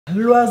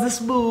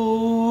Lwazi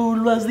boo,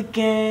 Lwazi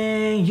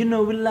gang, you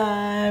know we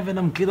live and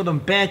I'm good, I'm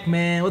back,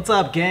 man. What's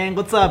up gang,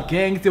 what's up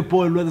gang, it's your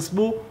boy Lwazi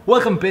boo.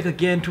 Welcome back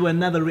again to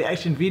another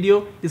reaction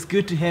video. It's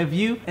good to have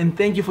you and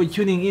thank you for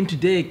tuning in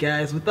today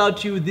guys.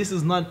 Without you this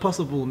is not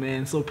possible,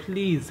 man, so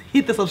please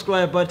hit the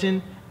subscribe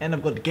button and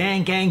I've got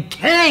gang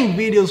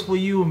videos for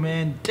you,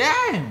 man.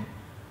 Damn,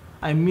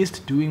 I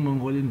missed doing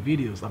Mongolian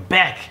videos. I'm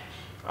back.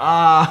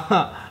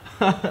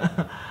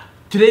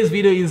 Today's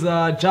video is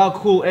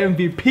Jacool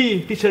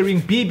MVP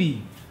featuring BeBe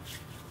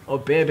or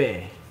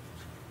BeBe.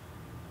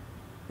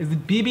 Is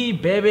it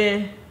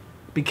BeBe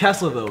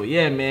Bicasso though?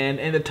 Yeah, man.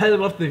 And the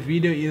title of the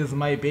video is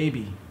My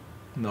Baby.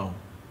 No,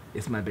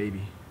 it's My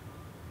Baby.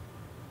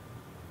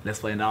 Let's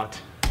find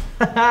out.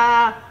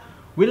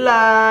 We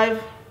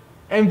live.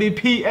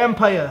 MVP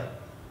Empire.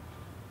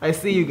 I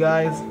see you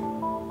guys.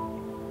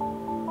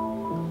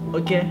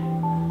 Okay.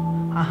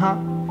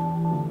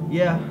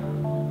 Yeah.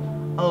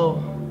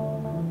 Oh.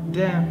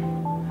 Damn,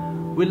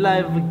 we're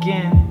live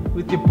again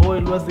with your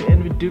boy Lwazi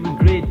and we're doing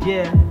great,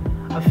 yeah.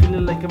 I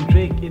feel like I'm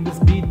Drake in this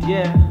beat,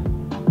 yeah.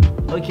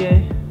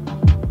 Okay.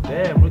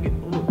 Damn, look at,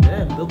 oh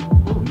damn, look,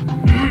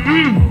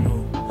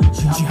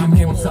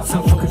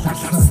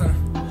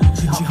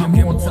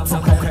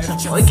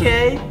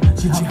 okay.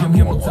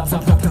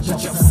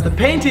 The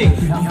painting.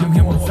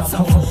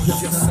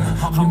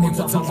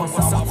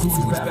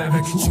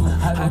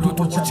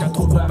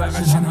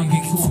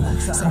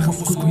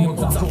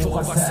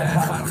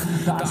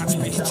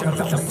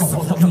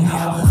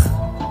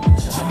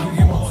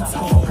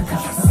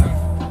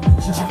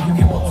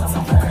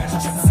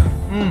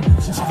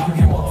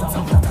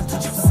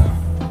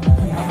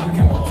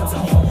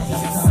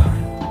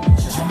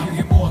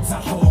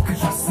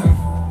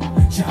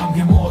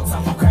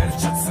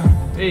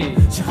 Hey.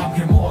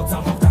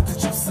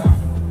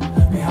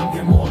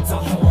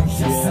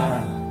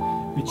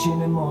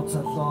 Бичиний муу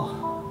залуу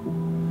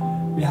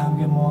би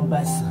хамгийн муу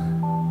байсан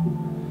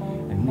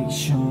нэг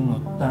шөнө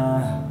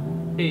удаан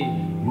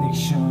нэг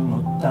шөнө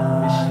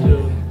удаан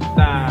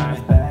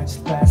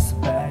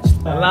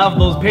I love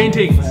those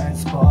paintings.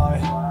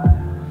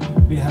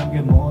 Би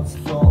хамгийн муу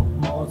залуу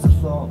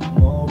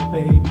муу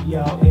baby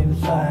out in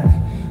line.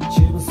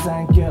 She was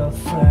my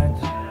girlfriend.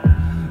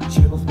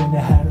 She was my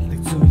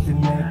хайрладаг зүйлэн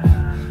нэг.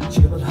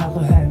 She was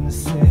халуун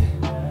ханьсан.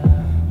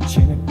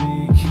 Чиний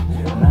биг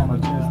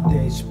намайг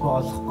үлдээж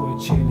болохгүй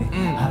чиний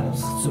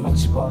харамсах зүйл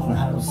чи болно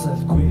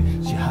харамсалгүй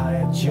чи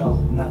хаяад яв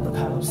надад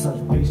харамсал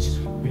биш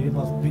би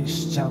бол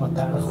биш чамд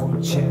дарах хүн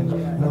чинь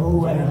no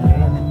way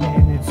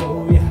man it's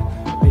oh yeah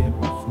би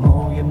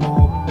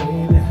more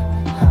baby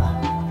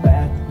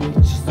bad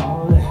bitch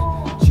only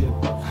чи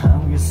бол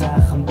хамгийн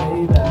сайхан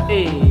baby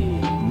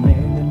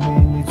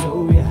man it's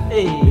oh yeah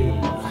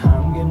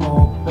хамгийн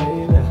more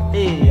baby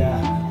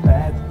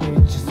bad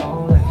bitch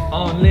only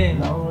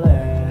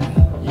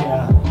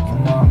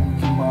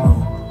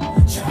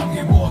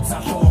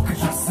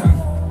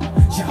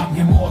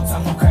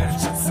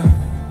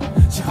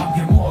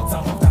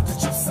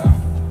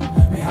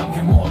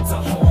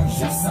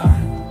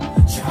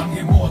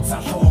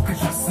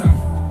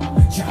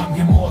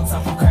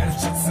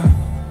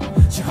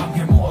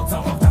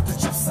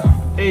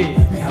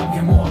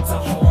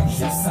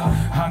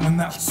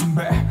Ханан алсан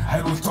бэ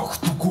хариулт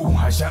өгдөггүй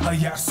хашаага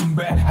яарсан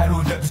бэ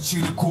хариулаад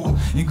чирэггүй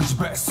ингэж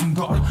байсан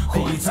дор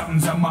хөөе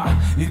замаа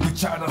эргэж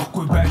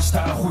чарахгүй байж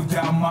тарах үед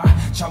амаа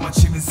чамаа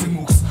чимсэн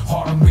үгс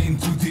хоромын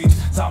зүдид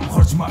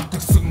замхарж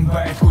мартагсан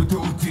байлгүй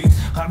дүүдид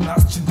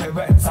гарнаас чин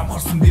тавиад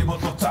замхарсан би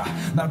болоота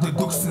надад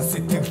өгсөн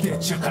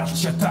сэтгэлдээ чи галч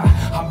шата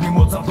хамгийн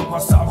муу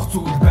залуугаас авах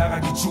зүйл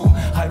байгаа гэж юу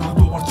хариу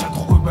дуурч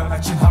чадахгүй байгаа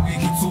чинь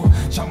хамгийн хэцүү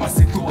чамаас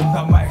илүү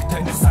намайг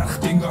таньс арах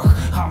тэнгөх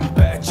хам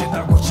байж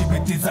дагууч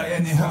бити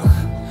заяны хах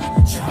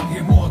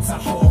Jacool муу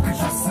залуу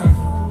гэлсэн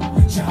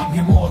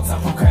Jacool муу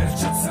залуу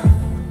гэлсэн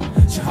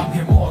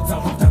Jacool муу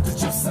залуу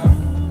татчихсан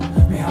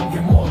би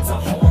хамгийн муу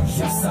залуу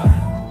гэлсэн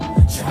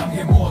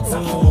Jacool муу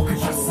залуу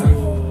гэлсэн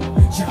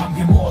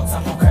Jacool муу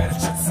залуу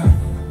гэлсэн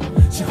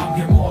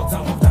Jacool муу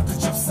залуу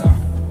татчихсан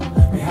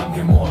би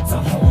хамгийн муу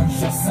залуу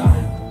гэлсэн.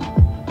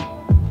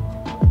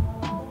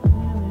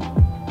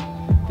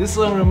 This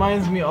song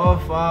reminds me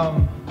of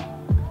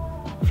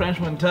French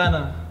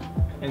Montana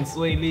and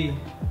Sway Lee.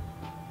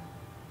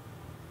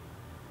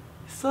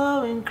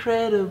 So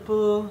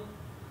incredible,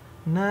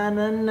 na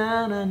na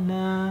na na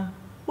na,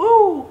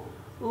 woo,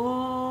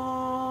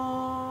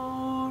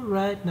 ooh,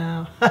 right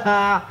now.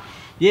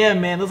 Yeah,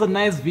 man, that's a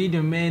nice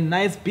video, man.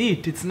 Nice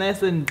beat. It's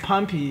nice and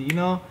pumpy, you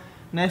know,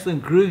 nice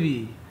and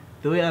groovy.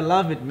 The way I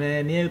love it,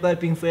 man. Yeah, with that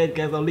being said,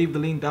 guys, I'll leave the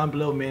link down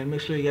below, man.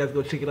 Make sure you guys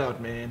go check it out,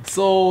 man.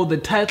 So the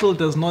title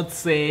does not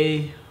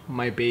say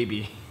My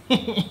Baby.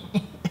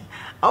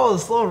 I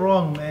was so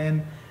wrong,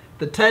 man.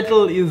 The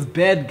title is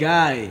Bad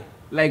Guy.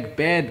 Like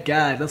bad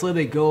guy. That's where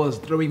they go, was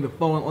throwing the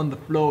phone on the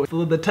floor.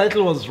 So the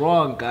title was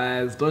wrong,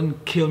 guys. Don't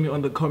kill me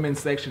on the comment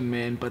section,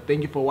 man. But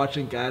thank you for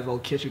watching, guys. I'll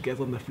catch you guys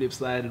on the flip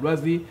side.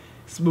 Lwazi,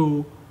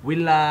 Smooth, we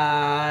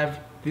live.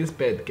 This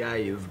bad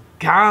guy is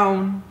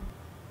gone.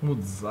 Muu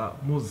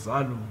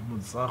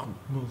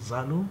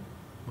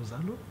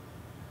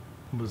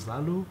Muu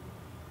залуу,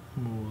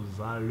 Muu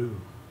залуу,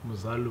 Muu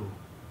залуу.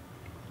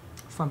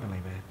 Something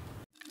like that.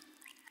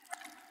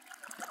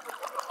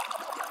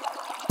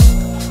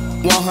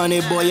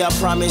 100 boy, I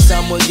promise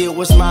I'ma get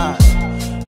what's mine.